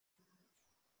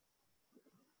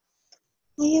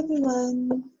Hi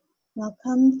everyone,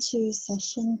 welcome to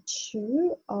session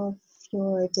 2 of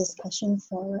your discussion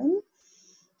forum.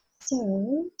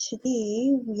 So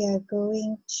today we are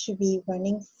going to be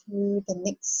running through the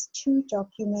next 2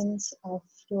 documents of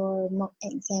your mock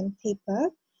exam paper.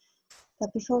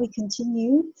 But before we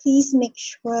continue, please make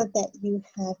sure that you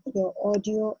have your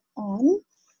audio on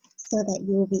so that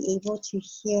you will be able to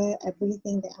hear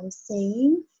everything that I'm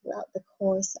saying throughout the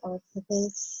course of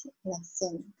this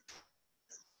lesson.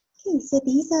 Okay, so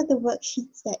these are the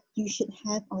worksheets that you should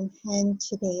have on hand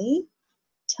today.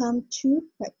 Term 2,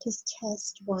 Practice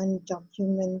Test 1,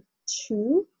 Document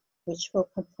 2, which will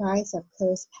comprise of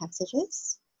closed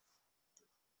passages,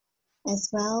 as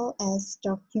well as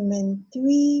Document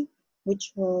 3,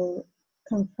 which will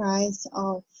comprise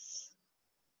of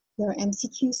your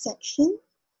MCQ section,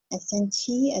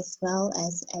 SNT, as well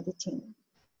as editing.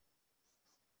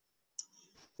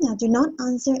 Now, do not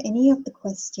answer any of the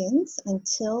questions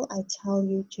until I tell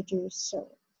you to do so.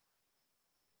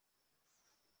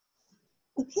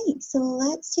 Okay, so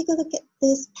let's take a look at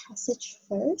this passage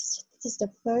first. This is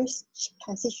the first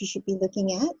passage you should be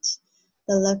looking at.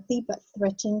 The lovely but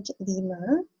threatened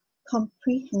lemur,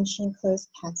 comprehension closed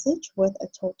passage worth a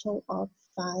total of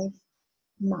 5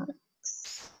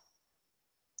 marks.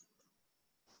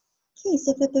 Okay,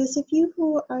 so for those of you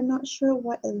who are not sure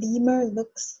what a lemur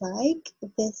looks like,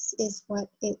 this is what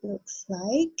it looks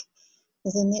like.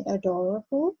 Isn't it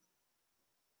adorable?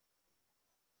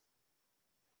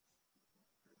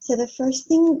 So the first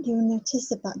thing you'll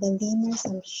notice about the lemurs,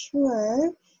 I'm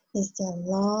sure, is their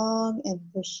long and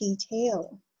bushy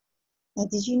tail. Now,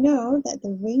 did you know that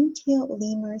the ring-tailed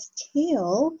lemur's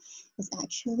tail is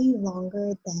actually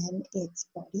longer than its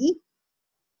body?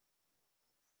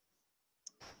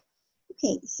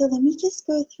 Okay, so let me just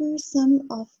go through some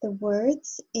of the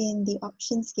words in the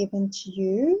options given to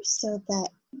you so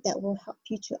that will help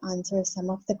you to answer some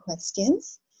of the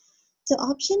questions. So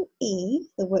option A,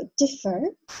 the word differ.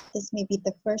 This may be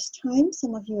the first time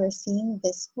some of you are seeing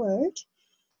this word,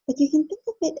 but you can think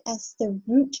of it as the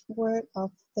root word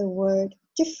of the word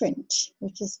different,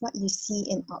 which is what you see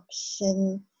in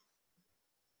option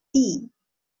B.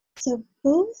 So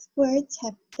both words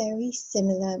have very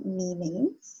similar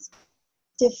meanings.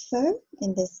 Differ,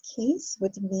 in this case,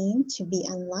 would mean to be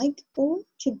unlike or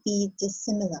to be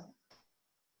dissimilar.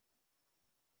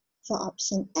 For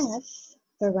option F,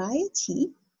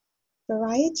 variety,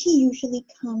 variety usually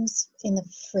comes in a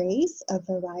phrase, a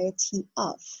variety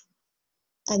of,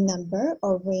 a number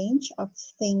or range of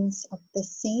things of the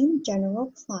same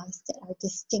general class that are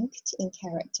distinct in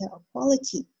character or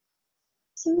quality.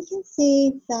 So we can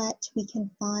say that we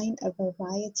can find a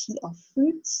variety of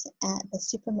fruits at the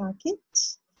supermarket,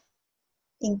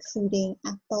 including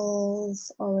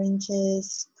apples,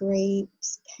 oranges,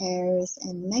 grapes, pears,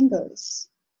 and mangoes.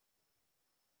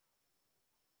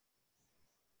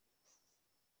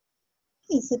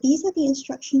 Okay, so these are the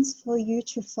instructions for you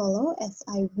to follow as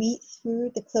I read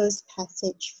through the closed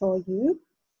passage for you.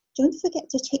 Don't forget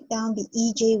to take down the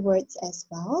EJ words as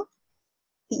well.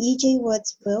 The EJ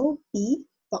words will be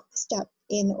boxed up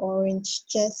in orange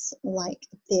just like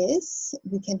this.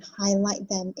 You can highlight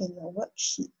them in your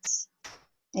worksheets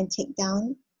and take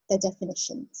down the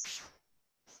definitions.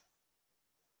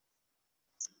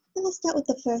 So let's start with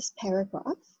the first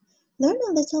paragraph. Learn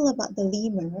a little about the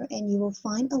lemur and you will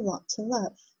find a lot to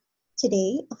love.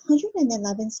 Today,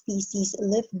 111 species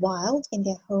live wild in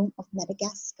their home of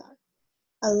Madagascar,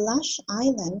 a lush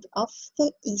island off the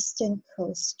eastern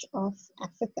coast of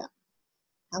Africa.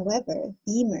 However,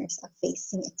 lemurs are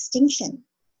facing extinction.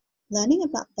 Learning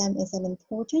about them is an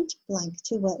important plank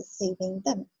towards saving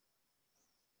them.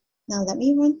 Now let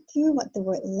me run through what the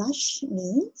word lush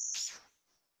means.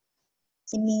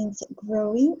 It means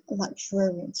growing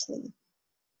luxuriantly.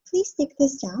 Please take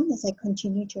this down as I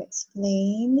continue to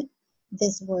explain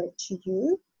this word to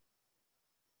you.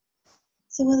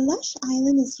 So a lush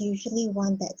island is usually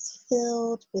one that's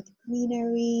filled with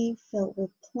greenery, filled with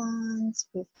plants,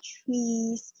 with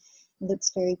trees. It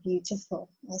looks very beautiful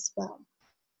as well.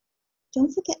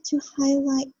 Don't forget to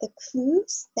highlight the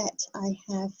clues that I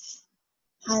have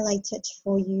highlighted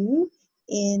for you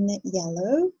in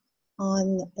yellow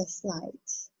on the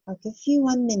slides. I'll give you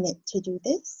 1 minute to do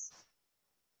this.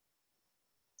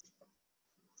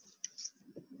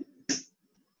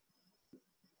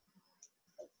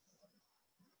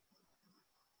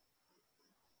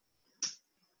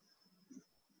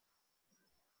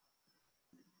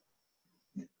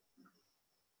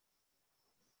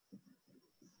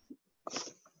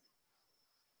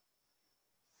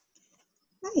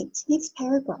 Right, Right, next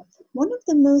paragraph. One of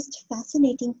the most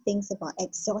fascinating things about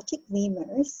exotic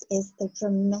lemurs is the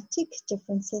dramatic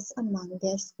differences among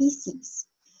their species.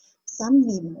 Some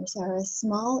lemurs are as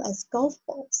small as golf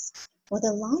balls, while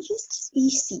the largest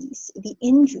species, the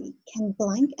Indri, can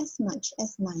blank as much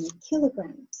as 9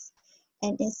 kilograms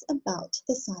and is about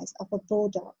the size of a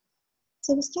bulldog.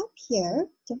 So we'll stop here.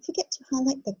 Don't forget to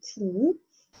highlight the clue.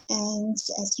 And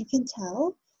as you can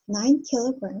tell, 9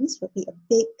 kilograms would be a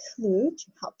big clue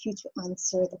to help you to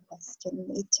answer the question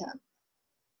later.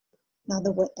 Now,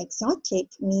 the word exotic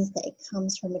means that it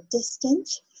comes from a distant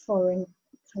foreign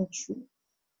country.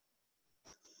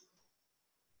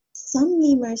 Some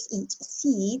lemurs eat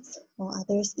seeds, while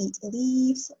others eat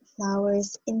leaves,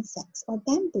 flowers, insects, or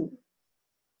bamboo.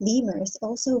 Lemurs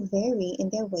also vary in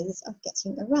their ways of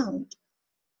getting around.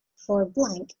 For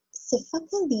blank,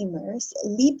 Sifaka lemurs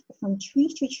leap from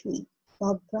tree to tree,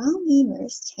 while brown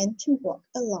lemurs tend to walk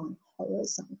along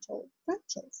horizontal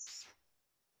branches.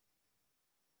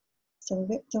 So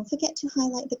don't forget to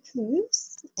highlight the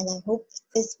clues, and I hope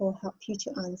this will help you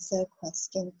to answer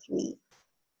question 3.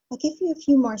 I'll give you a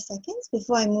few more seconds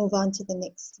before I move on to the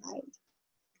next slide.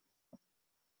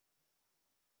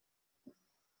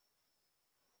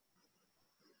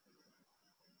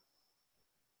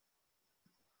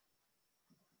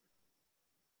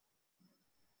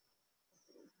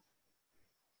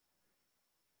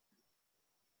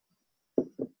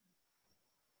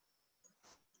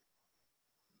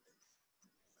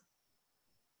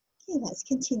 Okay, let's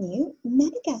continue.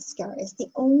 Madagascar is the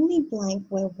only blank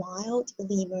where wild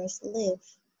lemurs live.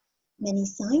 Many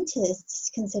scientists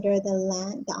consider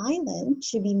the island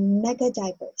to be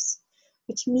megadiverse,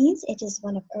 which means it is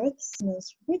one of Earth's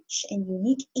most rich and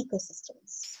unique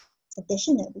ecosystems.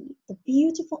 Additionally, the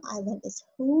beautiful island is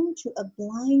home to a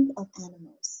blind of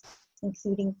animals,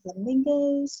 including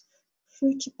flamingos,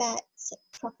 fruit bats,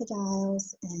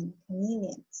 crocodiles, and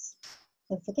chameleons.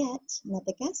 Don't forget,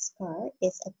 Madagascar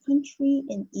is a country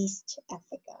in East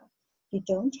Africa. You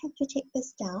don't have to take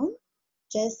this down.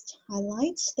 Just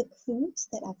highlight the clues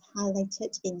that I've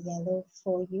highlighted in yellow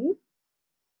for you.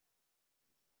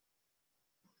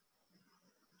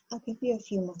 I'll give you a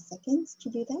few more seconds to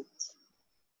do that.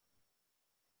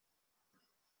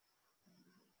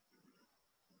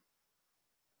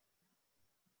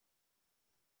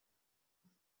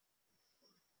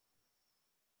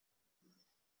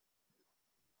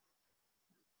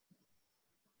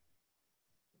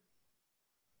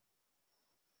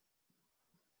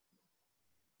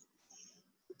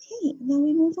 Okay, now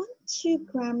we move on to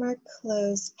grammar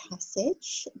cloze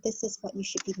passage. This is what you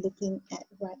should be looking at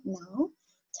right now,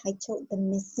 titled The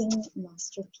Missing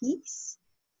Masterpiece.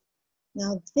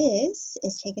 Now this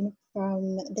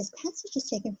passage is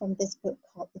taken from this book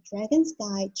called The Dragon's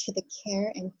Guide to the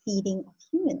Care and Feeding of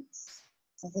Humans.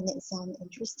 Doesn't it sound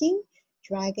interesting?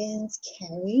 Dragons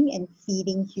caring and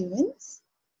feeding humans.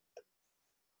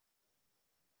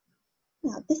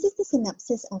 Now this is the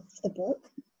synopsis of the book.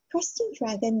 Crusty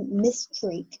dragon Miss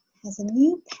Drake has a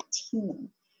new pet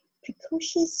human,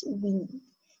 precocious Winnie.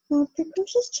 Now a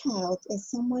precocious child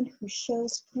is someone who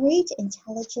shows great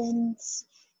intelligence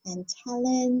and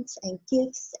talent and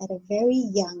gifts at a very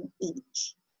young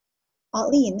age.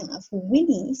 Oddly enough,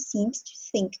 Winnie seems to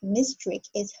think Miss Drake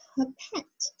is her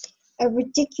pet, a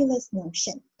ridiculous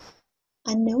notion.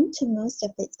 Unknown to most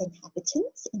of its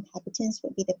inhabitants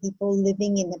would be the people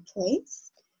living in the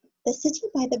place. The city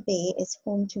by the bay is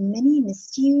home to many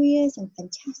mysterious and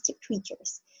fantastic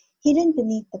creatures, hidden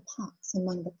beneath the parks,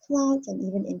 among the clouds, and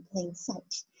even in plain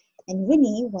sight. And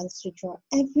Winnie wants to draw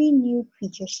every new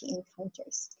creature she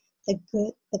encounters, the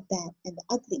good, the bad, and the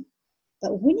ugly.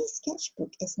 But Winnie's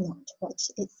sketchbook is not what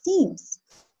it seems.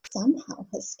 Somehow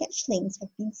her sketchlings have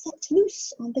been set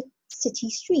loose on the city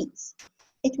streets.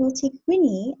 It will take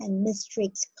Winnie and Miss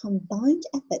Drake's combined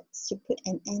efforts to put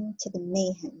an end to the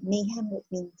mayhem. Mayhem would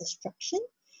mean destruction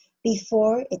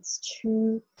before it's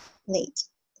too late.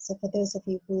 So for those of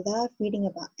you who love reading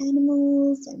about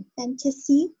animals and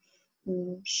fantasy,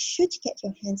 you should get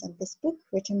your hands on this book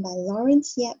written by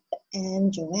Lawrence Yep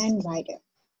and Joanne Ryder.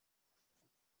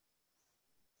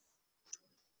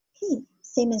 Okay,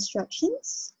 same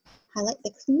instructions. Highlight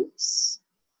the clues.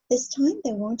 This time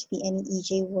there won't be any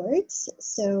EJ words,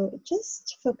 so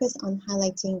just focus on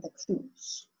highlighting the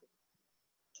clues.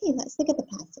 Okay, let's look at the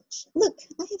passage. Look,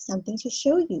 I have something to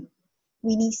show you.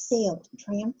 Winnie sailed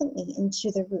triumphantly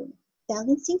into the room,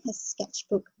 balancing her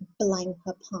sketchbook behind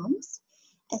her palms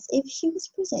as if she was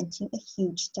presenting a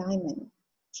huge diamond.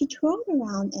 She twirled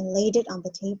around and laid it on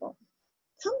the table.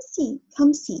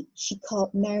 Come see, she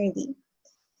called merrily.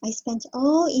 I spent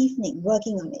all evening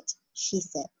working on it, she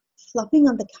said, flopping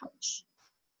on the couch.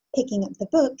 Picking up the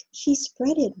book, she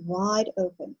spread it wide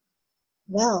open.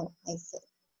 Well, I said,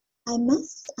 I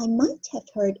might have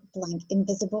heard blank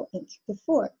invisible ink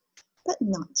before, but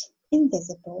not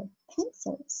invisible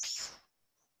pencils.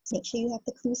 Make sure you have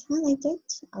the clues highlighted.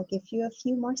 I'll give you a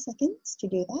few more seconds to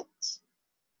do that.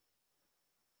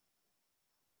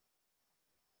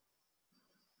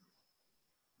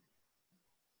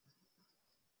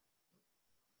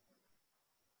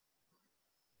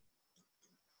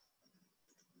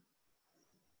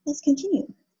 Let's continue.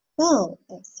 Well,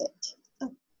 I said,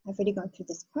 oh, I've already gone through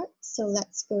this part, so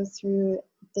let's go through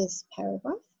this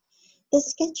paragraph. The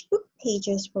sketchbook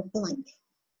pages were blank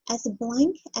as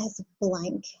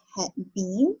blank had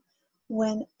been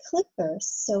when Clipper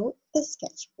sold the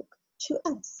sketchbook to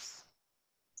us.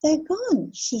 They're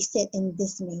gone, she said in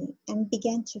dismay, and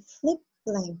began to flip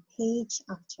blank page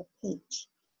after page.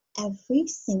 Every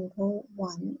single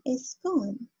one is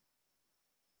gone.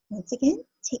 Once again,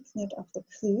 take note of the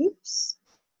clues.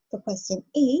 For question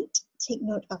 8, take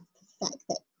note of the fact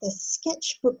that the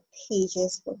sketchbook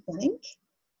pages were blank,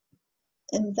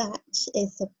 and that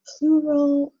is a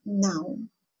plural noun.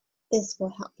 This will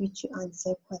help you to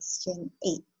answer question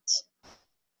 8.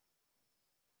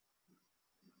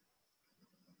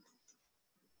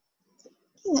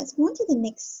 Okay, let's move on to the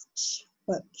next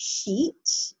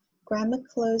worksheet. Grammar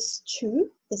Cloze 2.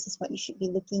 This is what you should be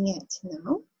looking at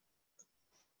now.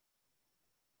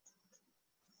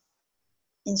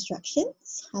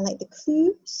 Instructions. Highlight the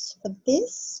clues. For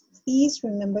this, please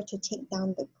remember to take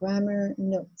down the grammar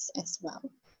notes as well.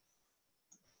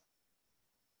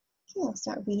 Okay, I'll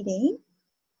start reading.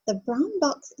 The brown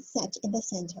box sat in the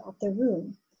center of the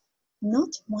room. Not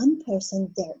one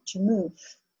person dared to move.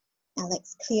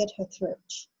 Alex cleared her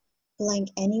throat. Blank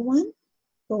anyone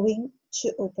going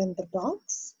to open the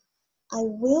box? I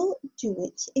will do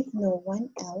it if no one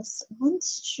else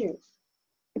wants to.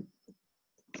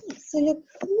 So your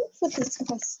clue for this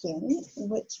question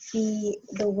would be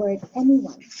the word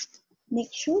anyone. Make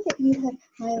sure that you have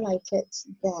highlighted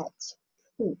that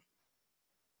clue.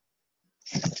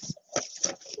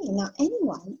 Okay, now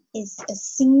anyone is a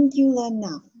singular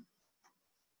noun.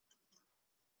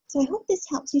 So I hope this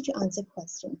helps you to answer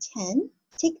question 10.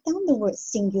 Take down the word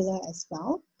singular as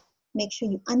well. Make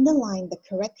sure you underline the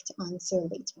correct answer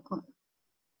later on.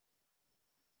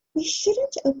 We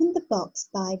shouldn't open the box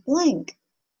by blank,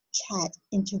 Chad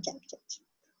interjected.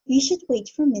 We should wait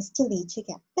for Mr. Lee to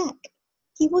get back.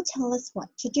 He will tell us what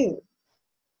to do.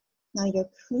 Now your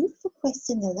clue for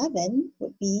question 11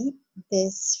 would be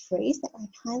this phrase that I've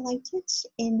highlighted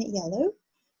in yellow.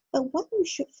 But what you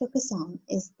should focus on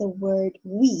is the word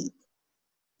we.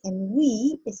 And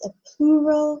we is a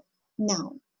plural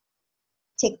noun.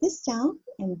 Take this down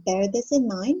and bear this in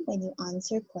mind when you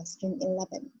answer question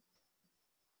 11.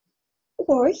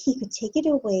 Or he could take it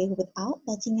away without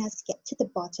letting us get to the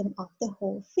bottom of the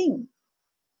whole thing.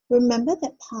 Remember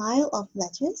that pile of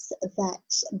letters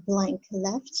that blank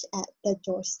left at the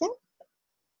doorstep?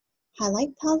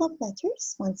 Highlight pile of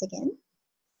letters once again.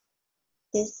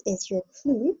 This is your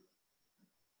clue.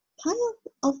 Pile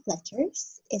of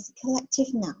letters is a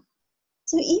collective noun.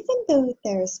 So even though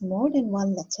there's more than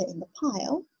one letter in the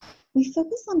pile, we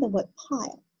focus on the word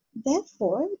pile.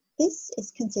 Therefore, this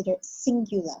is considered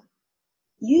singular.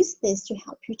 Use this to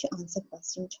help you to answer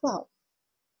question 12.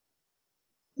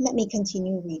 Let me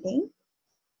continue reading.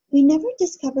 We never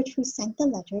discovered who sent the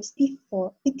letters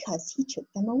before because he took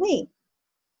them away.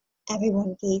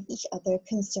 Everyone gave each other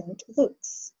concerned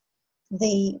looks.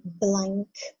 They blank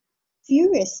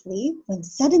furiously when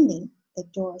suddenly the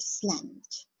door slammed.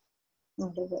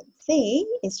 Now the word they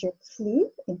is your clue,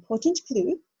 important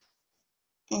clue,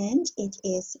 and it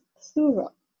is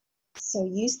plural. So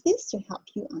use this to help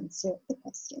you answer the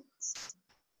questions.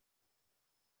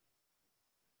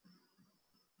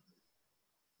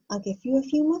 I'll give you a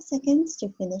few more seconds to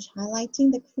finish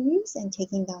highlighting the clues and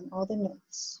taking down all the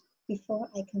notes before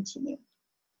I continue.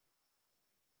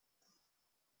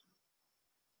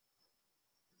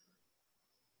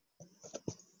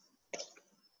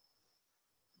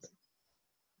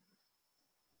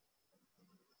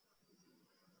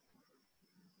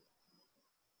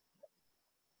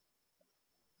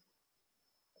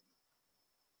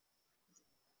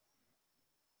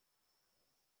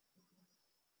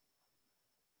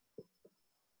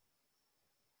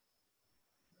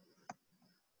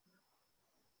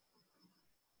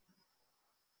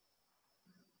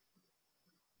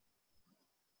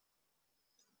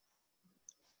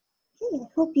 Okay, I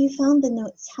hope you found the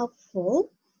notes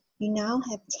helpful. You now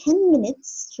have 10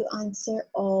 minutes to answer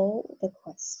all the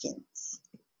questions.